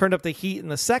 When they turned up the heat in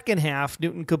the second half,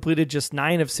 Newton completed just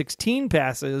 9 of 16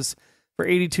 passes for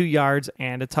 82 yards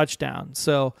and a touchdown.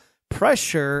 So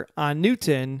pressure on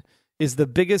Newton is the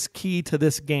biggest key to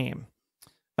this game.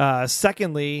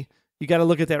 Secondly, you got to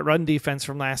look at that run defense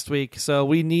from last week. So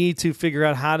we need to figure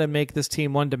out how to make this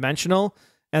team one-dimensional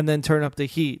and then turn up the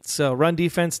heat. So run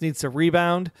defense needs to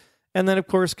rebound. And then, of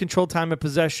course, control time of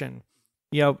possession.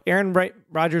 Aaron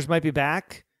Rodgers might be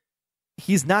back.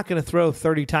 He's not going to throw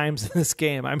 30 times in this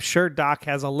game. I'm sure Doc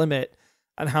has a limit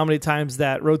on how many times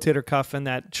that rotator cuff and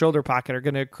that shoulder pocket are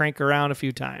going to crank around a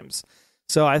few times.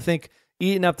 So I think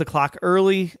eating up the clock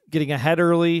early, getting ahead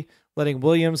early, letting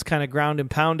Williams kind of ground and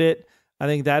pound it, I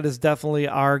think that is definitely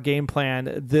our game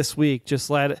plan this week. Just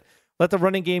let the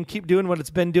running game keep doing what it's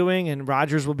been doing, and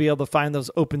Rodgers will be able to find those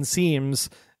open seams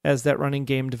as that running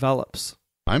game develops.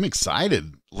 I'm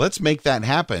excited. Let's make that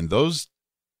happen.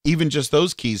 Even just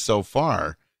those keys so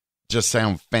far just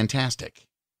sound fantastic.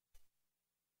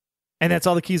 And that's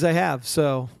all the keys I have.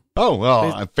 So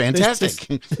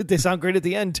fantastic. They sound great at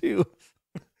the end too.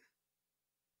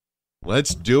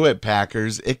 Let's do it,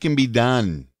 Packers. It can be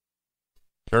done.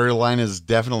 Carolina's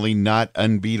definitely not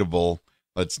unbeatable.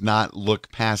 Let's not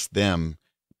look past them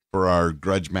for our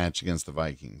grudge match against the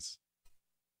Vikings.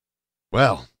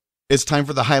 Well, it's time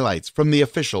for the highlights from the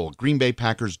official Green Bay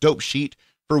Packers dope sheet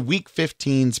for Week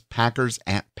 15's Packers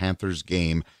at Panthers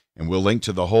game. And we'll link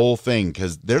to the whole thing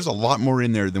because there's a lot more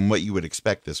in there than what you would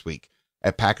expect this week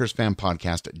at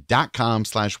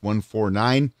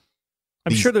PackersFanPodcast.com/149.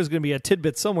 I'm sure there's going to be a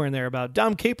tidbit somewhere in there about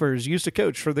Dom Capers used to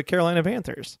coach for the Carolina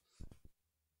Panthers.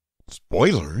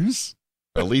 Spoilers?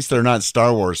 At least they're not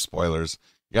Star Wars spoilers.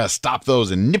 You got to stop those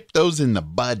and nip those in the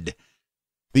bud.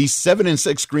 The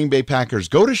 7-6 Green Bay Packers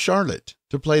go to Charlotte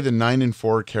to play the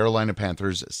 9-4 Carolina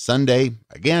Panthers Sunday,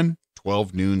 again,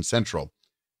 12 noon Central.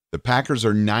 The Packers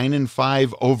are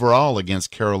 9-5 overall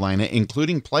against Carolina,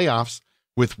 including playoffs,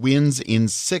 with wins in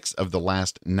 6 of the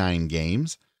last 9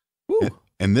 games. Ooh.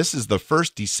 And this is the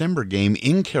first December game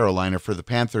in Carolina for the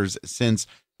Panthers since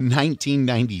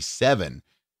 1997,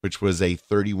 which was a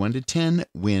 31-10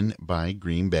 win by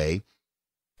Green Bay.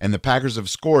 And the Packers have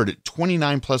scored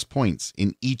 29-plus points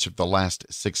in each of the last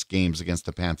 6 games against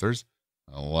the Panthers.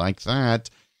 I like that.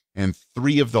 And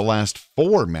 3 of the last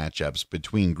 4 matchups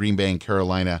between Green Bay and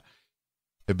Carolina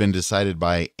have been decided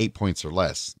by 8 points or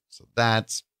less. So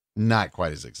that's not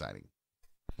quite as exciting.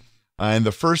 And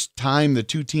the first time the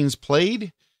two teams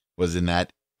played was in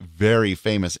that very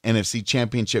famous NFC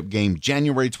Championship game,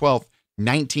 January 12th,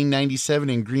 1997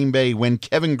 in Green Bay, when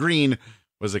Kevin Green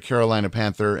was a Carolina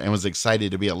Panther and was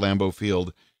excited to be at Lambeau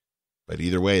Field. But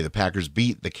either way, the Packers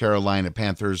beat the Carolina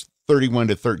Panthers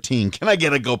 31-13. Can I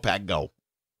get a go, Pack, go?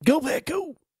 Go, Pack,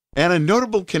 go. And a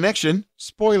notable connection,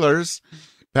 spoilers,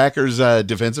 Packers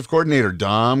defensive coordinator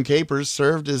Dom Capers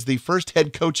served as the first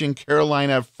head coach in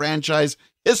Carolina franchise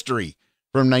history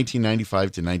from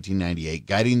 1995 to 1998,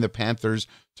 guiding the Panthers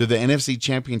to the NFC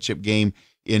Championship game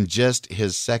in just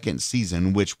his second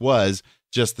season, which was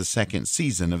just the second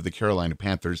season of the Carolina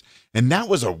Panthers. And that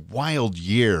was a wild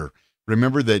year.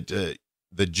 Remember that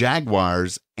the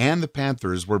Jaguars and the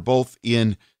Panthers were both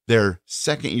in their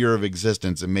second year of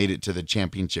existence and made it to the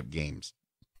championship games.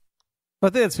 I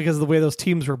think that's because of the way those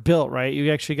teams were built, right?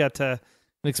 You actually got to,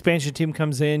 an expansion team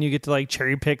comes in, you get to like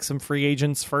cherry pick some free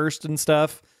agents first and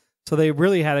stuff. So they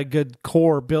really had a good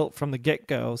core built from the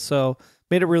get-go. So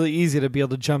made it really easy to be able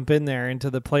to jump in there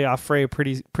into the playoff fray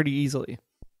pretty easily.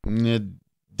 It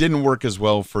didn't work as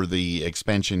well for the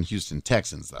expansion Houston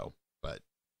Texans, though. But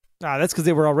that's because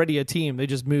they were already a team. They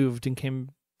just moved and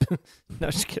came. No,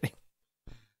 just kidding.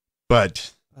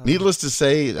 But needless to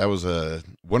say, that was a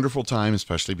wonderful time,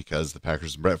 especially because the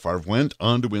Packers and Brett Favre went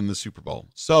on to win the Super Bowl.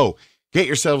 So get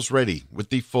yourselves ready with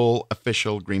the full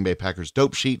official Green Bay Packers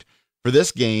dope sheet for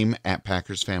this game at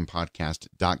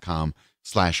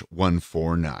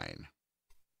PackersFanPodcast.com/149.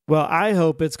 Well, I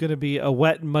hope it's going to be a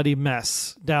wet, muddy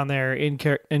mess down there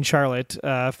in Charlotte.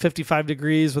 55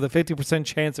 degrees with a 50%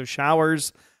 chance of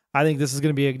showers. I think this is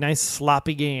going to be a nice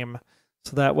sloppy game.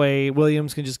 So that way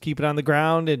Williams can just keep it on the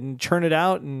ground and churn it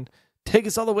out and take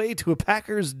us all the way to a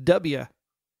Packers W.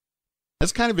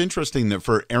 That's kind of interesting that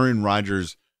for Aaron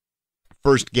Rodgers'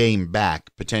 first game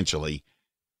back, potentially,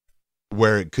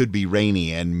 where it could be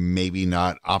rainy and maybe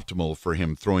not optimal for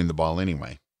him throwing the ball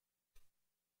anyway.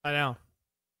 I know.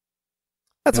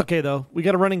 That's okay, though. We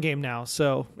got a running game now,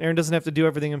 so Aaron doesn't have to do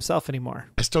everything himself anymore.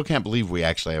 I still can't believe we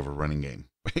actually have a running game.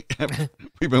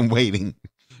 We've been waiting.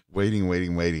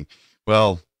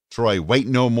 Well, Troy, wait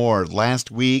no more.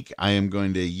 Last week, I am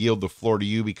going to yield the floor to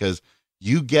you because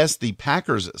you guessed the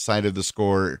Packers side of the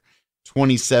score,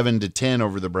 27-10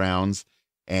 over the Browns,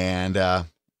 and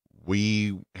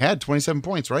we had 27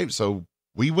 points, right? So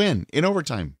we win in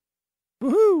overtime.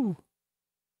 Woohoo!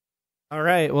 All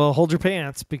right, well, hold your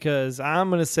pants because I'm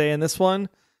going to say in this one,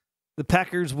 the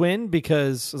Packers win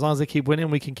because as long as they keep winning,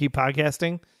 we can keep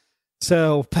podcasting.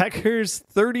 So Packers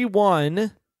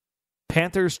 31,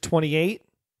 Panthers 28.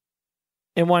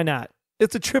 And why not?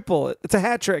 It's a triple. It's a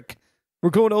hat trick. We're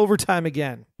going to overtime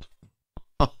again.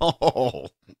 Oh,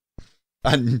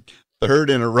 a third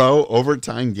in a row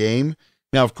overtime game.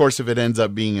 Now, of course, if it ends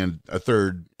up being a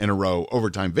third in a row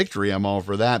overtime victory, I'm all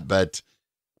for that. But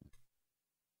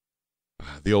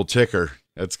the old ticker,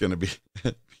 that's going to be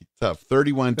tough.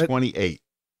 31-28.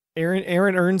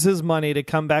 Aaron earns his money to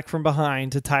come back from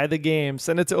behind to tie the game,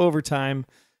 send it to overtime.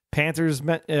 Panthers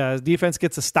defense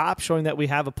gets a stop, showing that we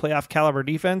have a playoff caliber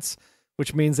defense,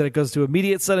 which means that it goes to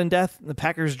immediate sudden death. And the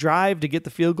Packers drive to get the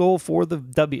field goal for the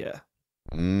W.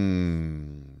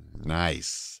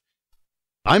 Nice.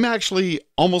 I'm actually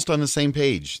almost on the same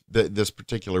page this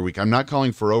particular week. I'm not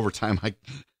calling for overtime. I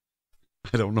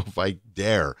don't know if I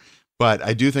dare, but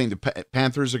I do think the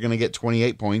Panthers are going to get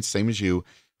 28 points, same as you.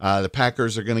 The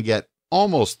Packers are going to get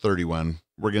almost 31.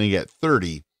 We're going to get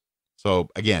 30. So,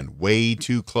 again, way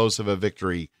too close of a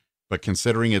victory, but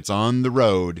considering it's on the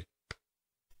road,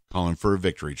 calling for a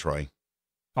victory, Troy.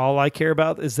 All I care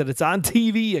about is that it's on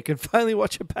TV. I can finally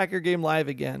watch a Packer game live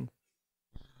again.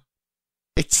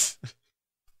 It's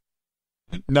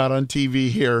not on TV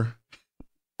here.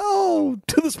 Oh,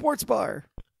 to the sports bar.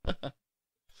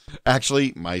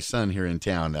 Actually, my son here in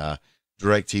town,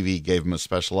 DirecTV gave him a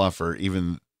special offer.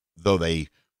 Even though they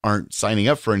aren't signing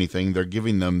up for anything, they're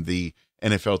giving them the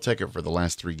NFL ticket for the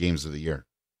last 3 games of the year.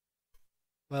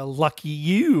 Well, lucky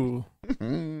you.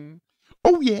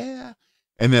 Oh, yeah.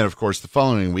 And then, of course, the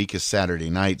following week is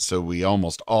Saturday night, so we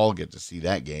almost all get to see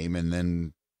that game. And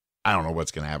then I don't know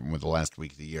what's going to happen with the last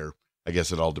week of the year. I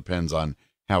guess it all depends on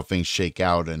how things shake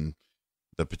out and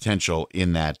the potential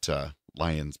in that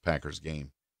Lions-Packers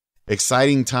game.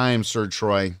 Exciting time, Sir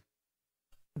Troy.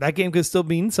 That game could still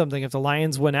mean something if the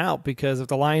Lions win out, because if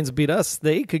the Lions beat us,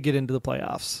 they could get into the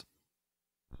playoffs.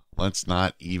 Let's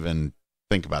not even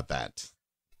think about that.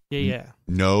 Yeah.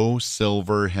 No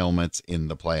silver helmets in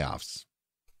the playoffs.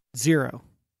 0.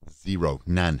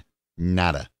 None.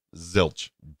 Nada. Zilch.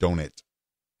 Don't it.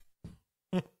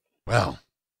 Well,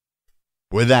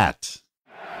 with that.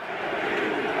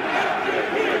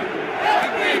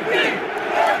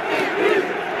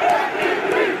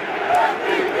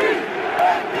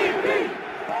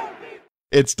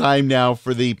 It's time now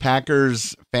for the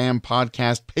Packers Fan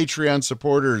Podcast Patreon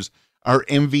supporters, our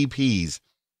MVPs.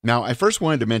 Now, I first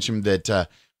wanted to mention that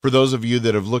for those of you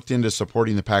that have looked into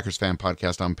supporting the Packers Fan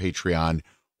Podcast on Patreon,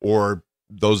 or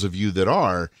those of you that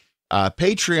are,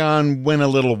 Patreon went a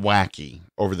little wacky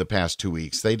over the past 2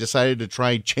 weeks. They decided to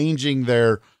try changing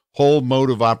their whole mode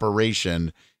of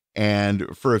operation,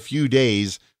 and for a few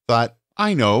days thought,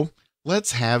 I know,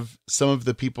 let's have some of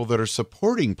the people that are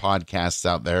supporting podcasts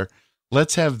out there,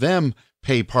 let's have them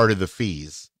pay part of the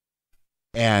fees.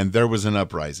 And there was an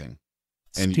uprising.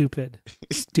 And Stupid.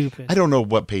 I don't know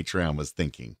what Patreon was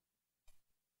thinking.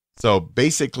 So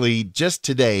basically, just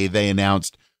today, they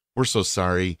announced, we're so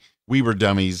sorry. We were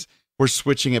dummies. We're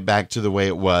switching it back to the way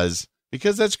it was,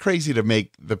 because that's crazy to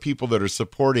make the people that are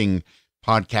supporting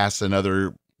podcasts and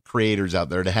other creators out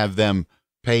there to have them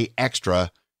pay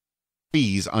extra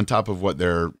fees on top of what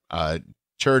they're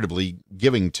charitably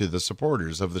giving to the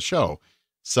supporters of the show.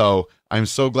 So I'm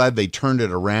so glad they turned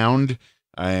it around.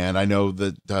 And I know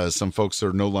that some folks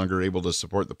are no longer able to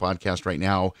support the podcast right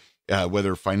now,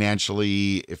 whether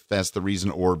financially, if that's the reason,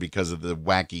 or because of the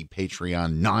wacky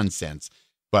Patreon nonsense.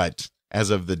 But as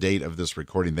of the date of this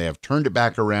recording, they have turned it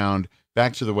back around,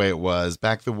 back to the way it was,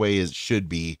 back the way it should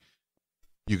be.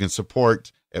 You can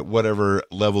support at whatever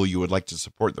level you would like to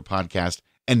support the podcast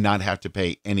and not have to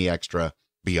pay any extra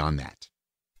beyond that.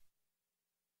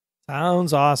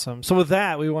 Sounds awesome. So with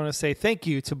that, we want to say thank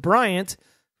you to Bryant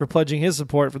for pledging his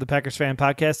support for the Packers Fan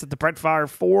Podcast at the Brett Favre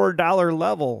 $4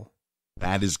 level.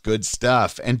 That is good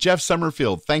stuff. And Jeff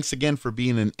Summerfield, thanks again for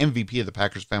being an MVP of the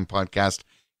Packers Fan Podcast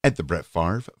at the Brett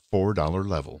Favre $4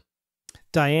 level.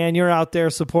 Diane, you're out there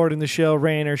supporting the show,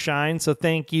 rain or shine, so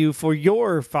thank you for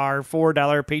your Favre $4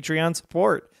 Patreon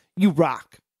support. You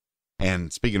rock.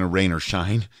 And speaking of rain or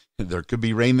shine, there could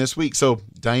be rain this week. So,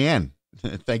 Diane,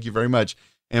 thank you very much.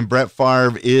 And Brett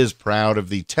Favre is proud of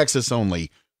the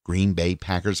Texas-only Green Bay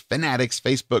Packers Fanatics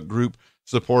Facebook group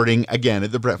supporting, again,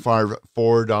 at the Brett Favre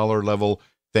 $4 level.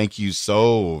 Thank you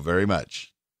so very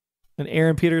much. And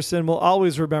Aaron Peterson will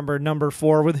always remember number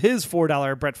 4 with his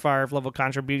 $4 Brett Favre level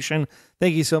contribution.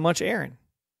 Thank you so much, Aaron.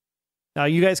 Now,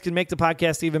 you guys can make the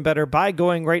podcast even better by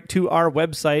going right to our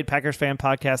website,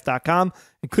 PackersFanPodcast.com,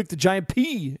 and click the giant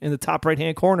P in the top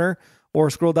right-hand corner, or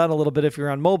scroll down a little bit if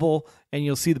you're on mobile, and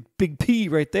you'll see the big P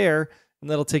right there, and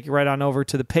that'll take you right on over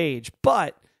to the page.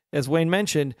 But, as Wayne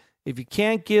mentioned, if you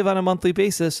can't give on a monthly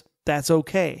basis, that's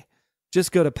okay.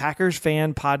 Just go to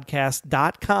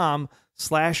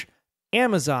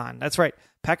PackersFanPodcast.com/Amazon. That's right,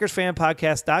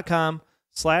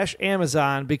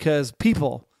 PackersFanPodcast.com/Amazon, because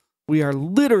people, we are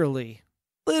literally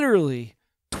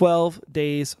 12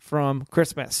 days from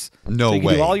Christmas. No so you can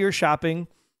way. do all your shopping.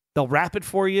 They'll wrap it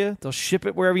for you. They'll ship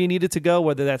it wherever you need it to go,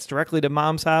 whether that's directly to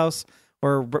mom's house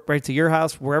or right to your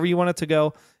house, wherever you want it to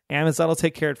go. Amazon will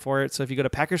take care of it for it. So if you go to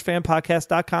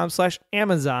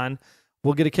PackersFanPodcast.com/Amazon,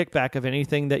 we'll get a kickback of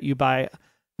anything that you buy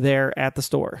there at the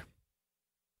store.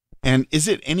 And is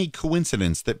it any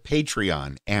coincidence that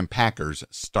Patreon and Packers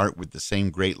start with the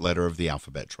same great letter of the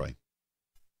alphabet, Troy?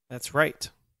 That's right.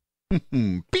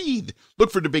 P.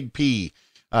 Look for the big P.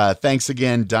 Thanks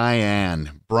again,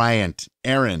 Diane, Bryant,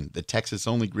 Aaron, the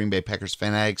Texas-only Green Bay Packers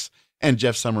Fanatics, and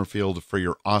Jeff Summerfield for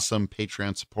your awesome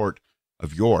Patreon support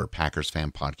of your Packers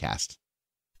Fan Podcast.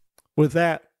 With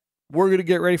that, we're going to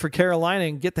get ready for Carolina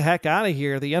and get the heck out of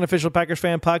here. The unofficial Packers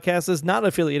Fan Podcast is not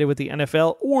affiliated with the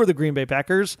NFL or the Green Bay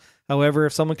Packers. However,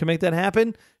 if someone can make that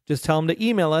happen, just tell them to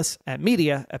email us at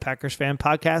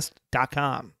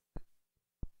media@PackersFanPodcast.com.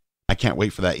 I can't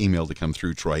wait for that email to come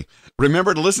through, Troy.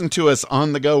 Remember to listen to us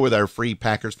on the go with our free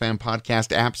Packers Fan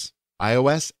Podcast apps,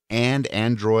 iOS and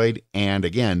Android, and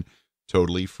again,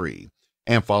 totally free.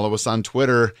 And follow us on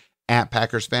Twitter at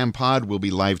Packers Fan Pod. We'll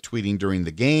be live tweeting during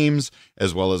the games,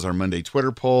 as well as our Monday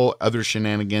Twitter poll, other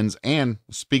shenanigans. And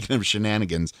speaking of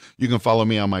shenanigans, you can follow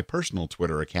me on my personal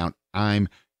Twitter account. I'm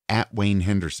at Wayne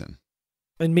Henderson.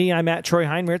 And me, I'm at Troy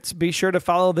Heinrichs. Be sure to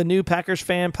follow the new Packers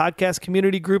Fan Podcast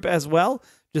community group as well.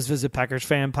 Just visit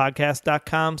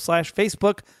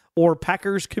PackersFanPodcast.com/Facebook or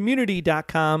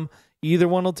PackersCommunity.com. Either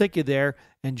one will take you there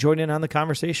and join in on the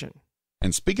conversation.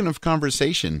 And speaking of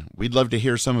conversation, we'd love to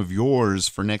hear some of yours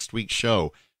for next week's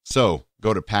show. So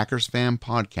go to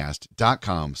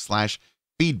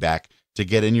PackersFanPodcast.com/feedback to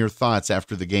get in your thoughts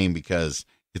after the game, because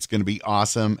it's going to be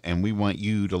awesome and we want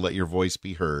you to let your voice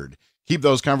be heard. Keep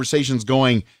those conversations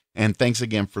going. And thanks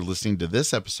again for listening to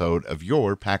this episode of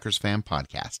your Packers Fan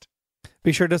Podcast.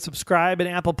 Be sure to subscribe in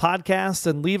Apple Podcasts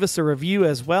and leave us a review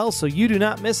as well so you do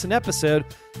not miss an episode.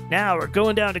 Now we're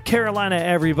going down to Carolina,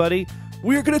 everybody.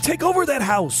 We're going to take over that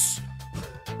house.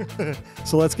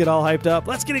 So let's get all hyped up.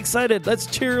 Let's get excited. Let's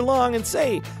cheer along and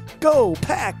say, go,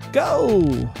 Pack,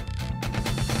 go.